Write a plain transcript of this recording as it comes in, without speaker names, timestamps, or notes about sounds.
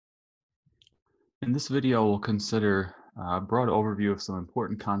In this video, we'll consider a broad overview of some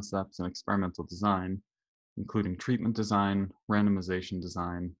important concepts in experimental design, including treatment design, randomization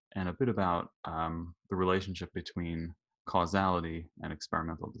design, and a bit about the relationship between causality and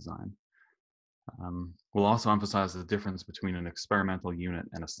experimental design. We'll also emphasize the difference between an experimental unit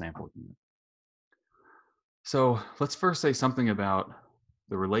and a sample unit. So let's first say something about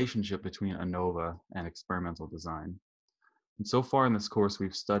the relationship between ANOVA and experimental design. And so far in this course,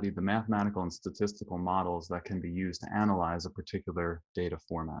 we've studied the mathematical and statistical models that can be used to analyze a particular data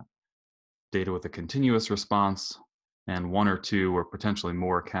format. Data with a continuous response and one or two or potentially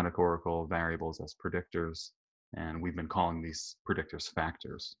more categorical variables as predictors. And we've been calling these predictors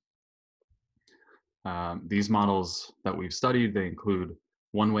factors. These models that we've studied, they include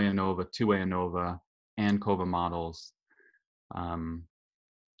one-way ANOVA, two-way ANOVA, ANCOVA models.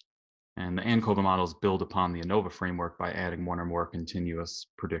 And the ANCOVA models build upon the ANOVA framework by adding one or more continuous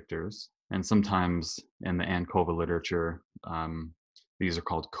predictors. And sometimes in the ANCOVA literature, these are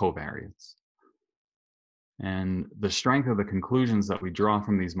called covariates. And the strength of the conclusions that we draw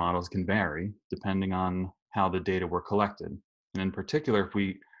from these models can vary depending on how the data were collected. And in particular, if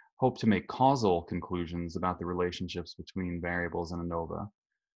we hope to make causal conclusions about the relationships between variables in ANOVA,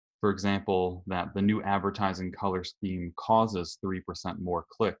 for example, that the new advertising color scheme causes 3% more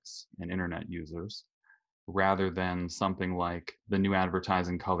clicks in internet users, rather than something like the new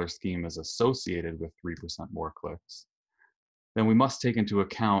advertising color scheme is associated with 3% more clicks, then we must take into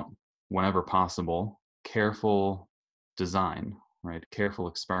account, whenever possible, careful design, right? Careful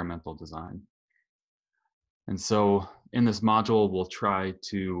experimental design. And so in this module, we'll try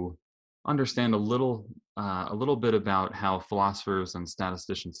to understand a little bit about how philosophers and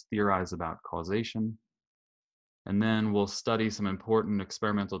statisticians theorize about causation. And then we'll study some important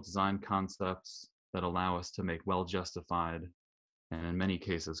experimental design concepts that allow us to make well-justified, and in many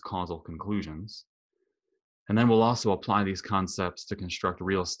cases, causal conclusions. And then we'll also apply these concepts to construct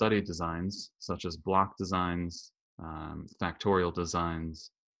real study designs, such as block designs, factorial designs,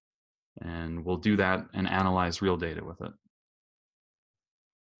 and we'll do that and analyze real data with it.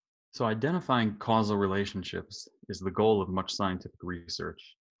 So identifying causal relationships is the goal of much scientific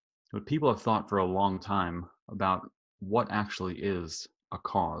research. But people have thought for a long time about what actually is a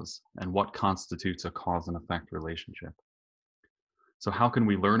cause and what constitutes a cause and effect relationship. So how can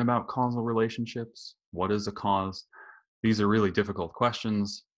we learn about causal relationships? What is a cause? These are really difficult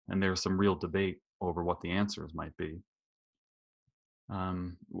questions, and there's some real debate over what the answers might be.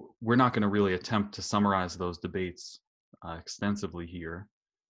 We're not going to really attempt to summarize those debates extensively here.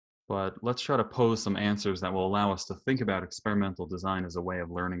 But let's try to pose some answers that will allow us to think about experimental design as a way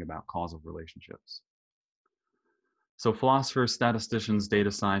of learning about causal relationships. So philosophers, statisticians, data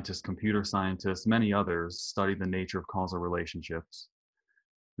scientists, computer scientists, many others study the nature of causal relationships.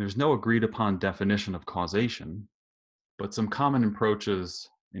 There's no agreed upon definition of causation, but some common approaches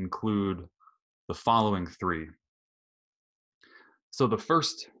include the following three. So the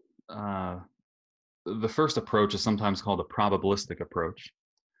first approach is sometimes called a probabilistic approach.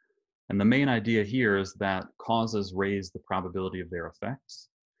 And the main idea here is that causes raise the probability of their effects.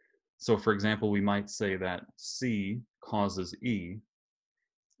 So for example, we might say that C causes E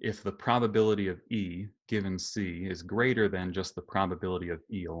if the probability of E given C is greater than just the probability of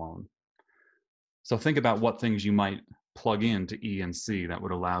E alone. So think about what things you might plug into E and C that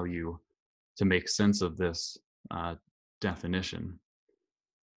would allow you to make sense of this definition.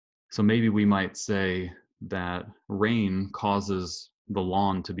 So maybe we might say that rain causes the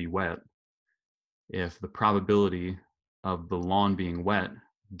lawn to be wet if the probability of the lawn being wet,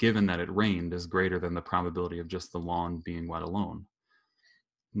 given that it rained, is greater than the probability of just the lawn being wet alone.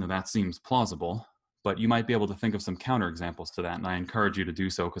 Now that seems plausible, but you might be able to think of some counterexamples to that, and I encourage you to do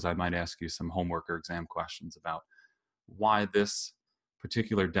so because I might ask you some homework or exam questions about why this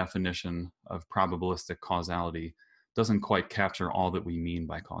particular definition of probabilistic causality doesn't quite capture all that we mean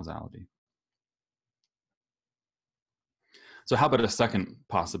by causality. So how about a second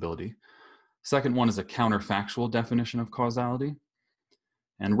possibility? Second one is a counterfactual definition of causality.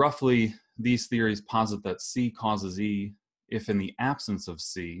 And roughly, these theories posit that C causes E if in the absence of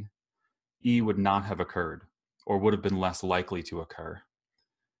C, E would not have occurred or would have been less likely to occur.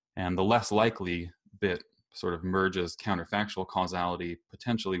 And the less likely bit sort of merges counterfactual causality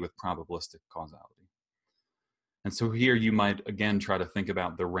potentially with probabilistic causality. And so here you might again try to think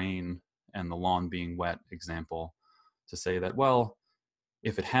about the rain and the lawn being wet example to say that, well,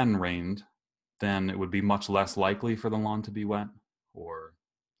 if it hadn't rained, then it would be much less likely for the lawn to be wet, or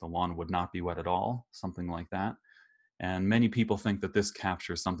the lawn would not be wet at all, something like that. And many people think that this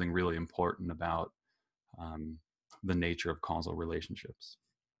captures something really important about the nature of causal relationships.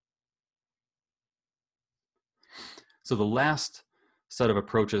 So the last set of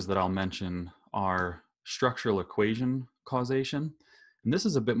approaches that I'll mention are structural equation causation. And this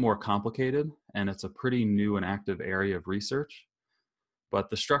is a bit more complicated, and it's a pretty new and active area of research. But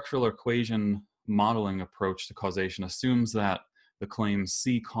the structural equation modeling approach to causation assumes that the claim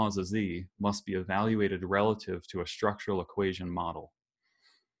C causes E must be evaluated relative to a structural equation model.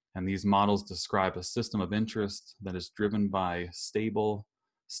 And these models describe a system of interest that is driven by stable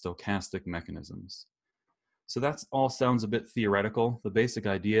stochastic mechanisms. So that all sounds a bit theoretical. The basic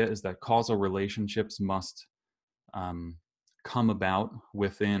idea is that causal relationships must come about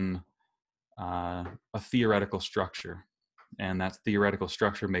within a theoretical structure. And that theoretical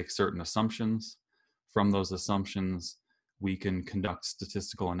structure makes certain assumptions. From those assumptions, we can conduct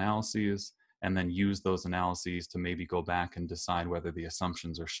statistical analyses and then use those analyses to maybe go back and decide whether the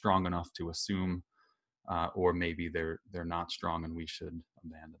assumptions are strong enough to assume, or maybe they're not strong and we should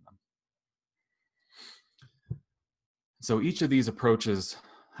abandon them. So each of these approaches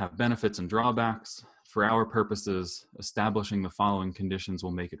have benefits and drawbacks. For our purposes, establishing the following conditions will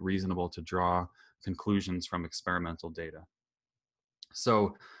make it reasonable to draw conclusions from experimental data.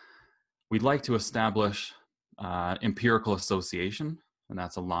 So we'd like to establish empirical association, and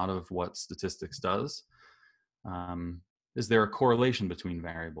that's a lot of what statistics does. Is there a correlation between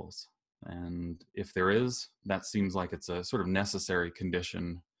variables? And if there is, that seems like it's a sort of necessary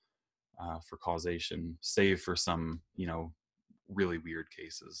condition for causation, save for some, really weird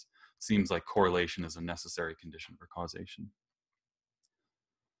cases. It seems like correlation is a necessary condition for causation.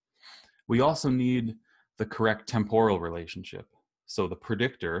 We also need the correct temporal relationship. So the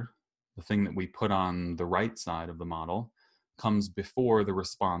predictor, the thing that we put on the right side of the model, comes before the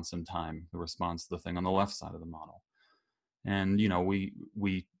response in time, the response to the thing on the left side of the model. And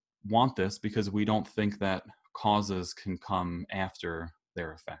we want this because we don't think that causes can come after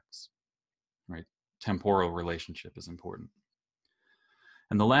their effects, right? Temporal relationship is important.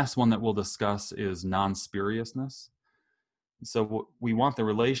 And the last one that we'll discuss is non-spuriousness. So we want the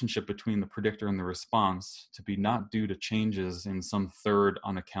relationship between the predictor and the response to be not due to changes in some third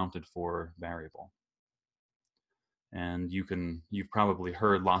unaccounted for variable. And you've probably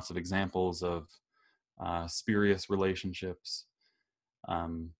heard lots of examples of spurious relationships.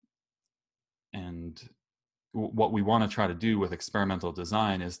 And what we want to try to do with experimental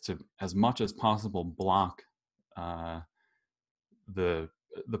design is to, as much as possible, block the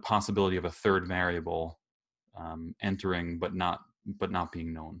possibility of a third variable entering but not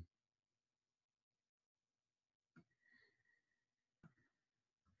being known.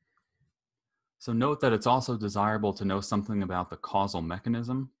 So note that it's also desirable to know something about the causal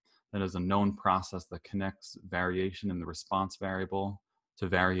mechanism, that is a known process that connects variation in the response variable to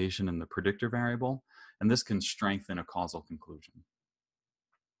variation in the predictor variable, and this can strengthen a causal conclusion.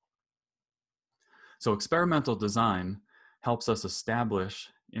 So experimental design helps us establish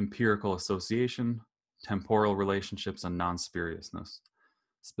empirical association, temporal relationships, and non-spuriousness.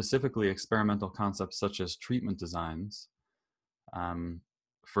 Specifically, experimental concepts such as treatment designs,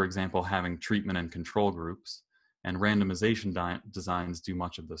 for example, having treatment and control groups, and randomization designs do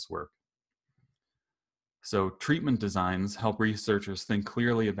much of this work. So treatment designs help researchers think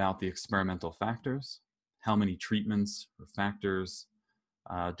clearly about the experimental factors. How many treatments or factors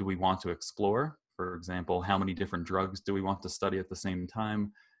do we want to explore? For example, how many different drugs do we want to study at the same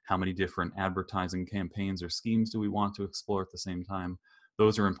time? How many different advertising campaigns or schemes do we want to explore at the same time?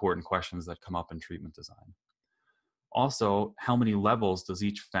 Those are important questions that come up in treatment design. Also, how many levels does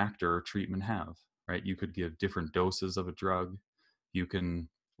each factor or treatment have, right? You could give different doses of a drug. You can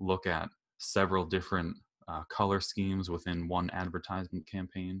look at several different color schemes within one advertisement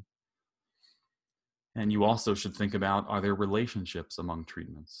campaign. And you also should think about, are there relationships among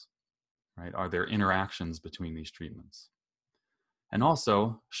treatments, right? Are there interactions between these treatments? And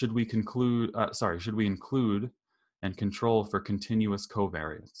also, should we include and control for continuous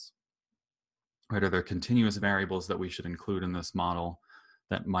covariates? Right, are there continuous variables that we should include in this model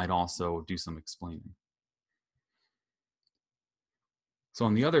that might also do some explaining? So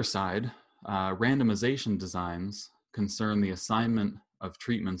on the other side, randomization designs concern the assignment of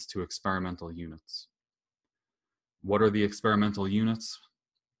treatments to experimental units. What are the experimental units?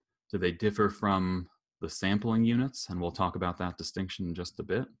 Do they differ from the sampling units? And we'll talk about that distinction in just a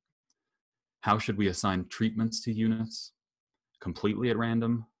bit. How should we assign treatments to units? Completely at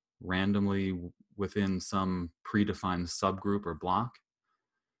random, randomly within some predefined subgroup or block?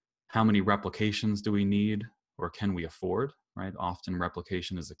 How many replications do we need or can we afford, right? Often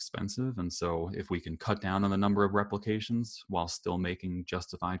replication is expensive, and so if we can cut down on the number of replications while still making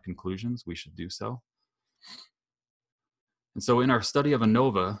justified conclusions, we should do so. And so in our study of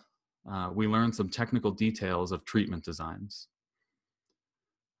ANOVA, we learn some technical details of treatment designs.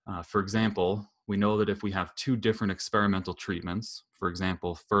 For example, we know that if we have two different experimental treatments, for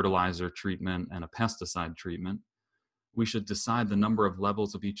example, fertilizer treatment and a pesticide treatment, we should decide the number of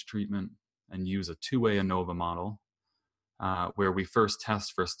levels of each treatment and use a two-way ANOVA model where we first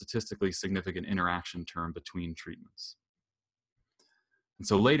test for a statistically significant interaction term between treatments. And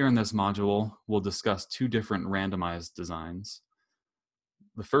so later in this module, we'll discuss two different randomized designs.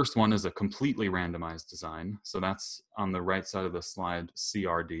 The first one is a completely randomized design. So that's on the right side of the slide,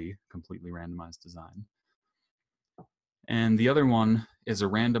 CRD, completely randomized design. And the other one is a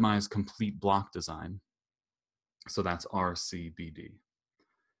randomized complete block design. So that's RCBD.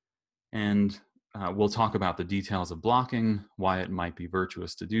 And we'll talk about the details of blocking, why it might be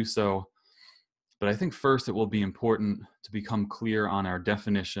virtuous to do so. But I think first it will be important to become clear on our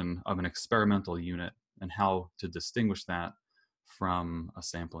definition of an experimental unit and how to distinguish that from a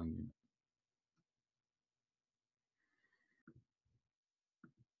sampling unit.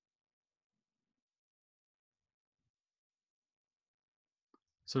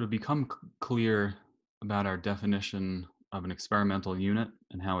 So to become clear about our definition of an experimental unit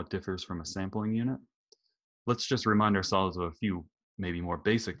and how it differs from a sampling unit, let's just remind ourselves of a few maybe more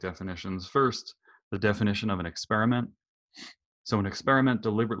basic definitions. First, the definition of an experiment. So an experiment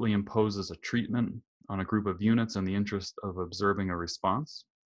deliberately imposes a treatment on a group of units in the interest of observing a response.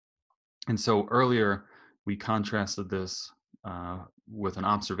 And so earlier, we contrasted this with an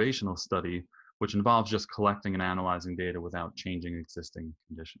observational study, which involves just collecting and analyzing data without changing existing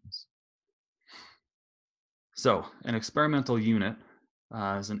conditions. So an experimental unit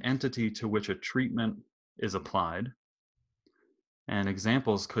is an entity to which a treatment is applied. And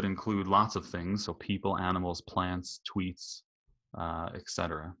examples could include lots of things, so people, animals, plants, tweets,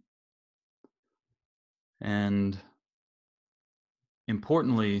 etc. And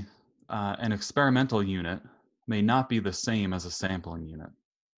importantly, an experimental unit may not be the same as a sampling unit.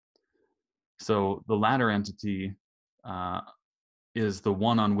 So the latter entity is the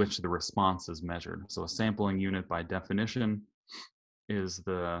one on which the response is measured. So a sampling unit, by definition, is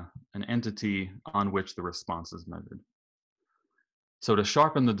an entity on which the response is measured. So to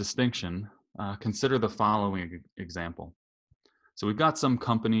sharpen the distinction, consider the following example. So we've got some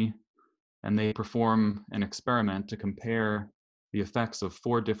company, and they perform an experiment to compare the effects of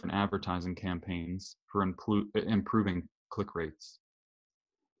 4 different advertising campaigns for improving click rates.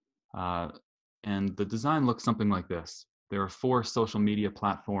 And the design looks something like this. There are 4 social media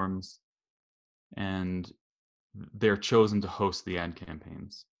platforms, and they're chosen to host the ad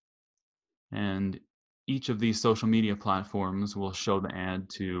campaigns. And each of these social media platforms will show the ad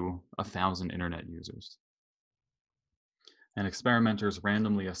to 1,000 internet users. And experimenters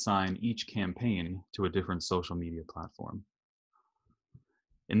randomly assign each campaign to a different social media platform.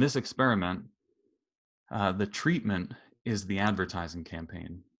 In this experiment, the treatment is the advertising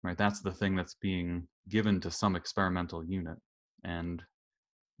campaign, right? That's the thing that's being given to some experimental unit. And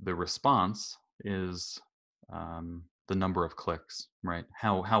the response is the number of clicks, right?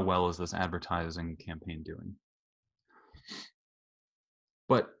 How well is this advertising campaign doing?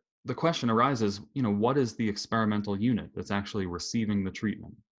 But the question arises, what is the experimental unit that's actually receiving the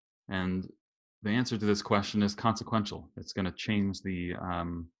treatment? And the answer to this question is consequential. It's going to change the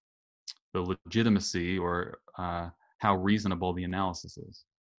legitimacy or how reasonable the analysis is.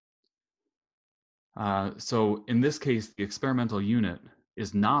 So in this case, the experimental unit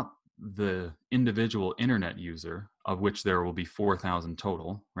is not the individual internet user, of which there will be 4,000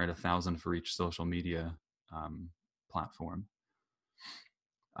 total, right? 1,000 for each social media platform.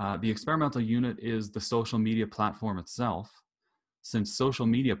 The experimental unit is the social media platform itself, since social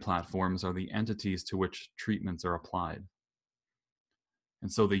media platforms are the entities to which treatments are applied.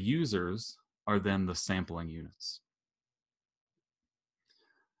 And so the users are then the sampling units.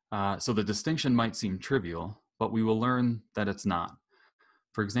 So the distinction might seem trivial, but we will learn that it's not.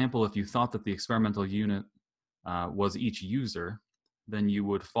 For example, if you thought that the experimental unit was each user, then you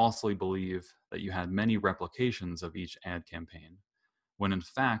would falsely believe that you had many replications of each ad campaign, when in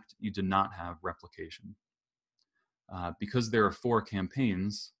fact you did not have replication. Because there are 4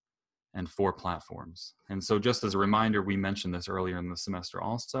 campaigns and 4 platforms. And so just as a reminder, we mentioned this earlier in the semester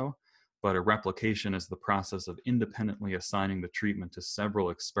also, but a replication is the process of independently assigning the treatment to several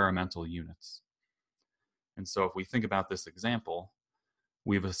experimental units. And so if we think about this example,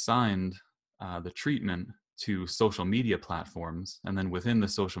 we've assigned the treatment to social media platforms, and then within the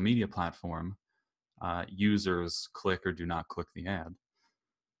social media platform, users click or do not click the ad.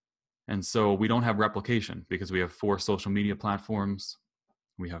 And so we don't have replication because we have 4 social media platforms,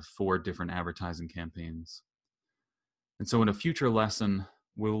 we have 4 different advertising campaigns. And so in a future lesson,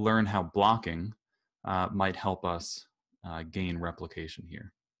 we'll learn how blocking might help us gain replication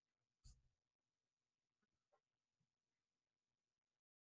here.